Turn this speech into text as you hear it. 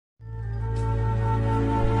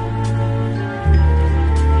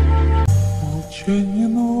Молчание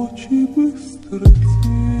ночи быстро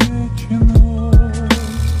течено,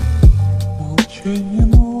 молчание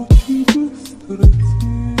ночи быстро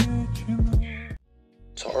течено.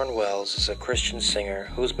 Tauren is a Christian singer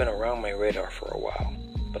who's been around my radar for a while,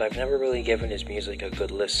 but I've never really given his music a good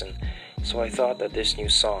listen, so I thought that this new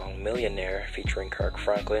song, Millionaire, featuring Kirk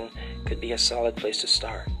could be a solid place to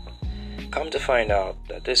start. Come to find out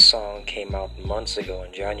that this song came out months ago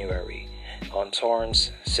in January on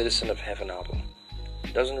Tauren's Citizen of Heaven album.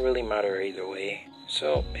 Doesn't really matter either way,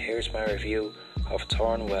 so here's my review of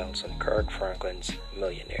Tauren and Kirk Franklin's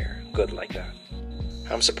Millionaire. Good like that.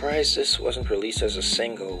 I'm surprised this wasn't released as a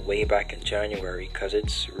single way back in January, cause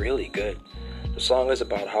it's really good. The song is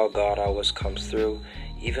about how God always comes through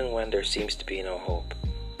even when there seems to be no hope.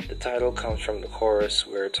 The title comes from the chorus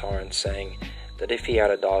where Tauren sang that if he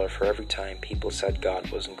had $1 for every time people said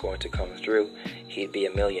God wasn't going to come through, he'd be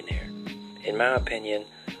a millionaire. In my opinion,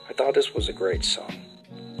 I thought this was a great song.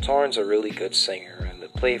 Tauren's a really good singer, and the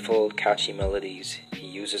playful, catchy melodies he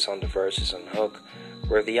uses on the verses and hook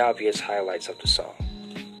were the obvious highlights of the song.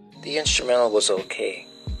 The instrumental was okay.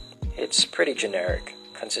 It's pretty generic,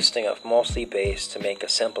 consisting of mostly bass to make a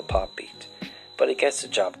simple pop beat, but it gets the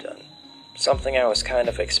job done. Something I was kind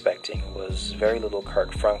of expecting was very little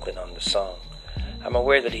Kirk Franklin on the song. I'm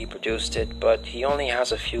aware that he produced it, but he only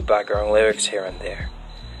has a few background lyrics here and there,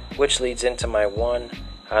 which leads into my one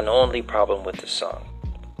and only problem with the song,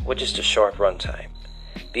 which is the short runtime.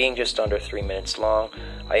 Being just under 3 minutes long,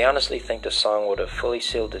 I honestly think the song would have fully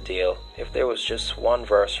sealed the deal if there was just one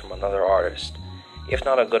verse from another artist. If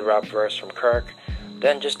not a good rap verse from Kirk,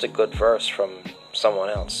 then just a good verse from someone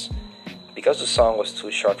else, because the song was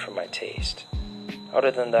too short for my taste.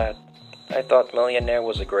 Other than that, I thought Millionaire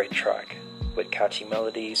was a great track, with catchy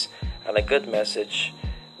melodies and a good message,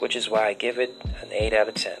 which is why I give it an 8 out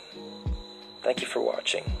of 10. Thank you for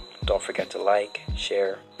watching. Don't forget to like,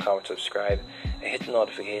 share, comment, subscribe, and hit the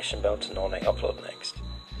notification bell to know when I upload next.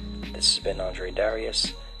 This has been Andre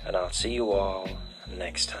Darius, and I'll see you all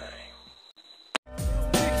next time.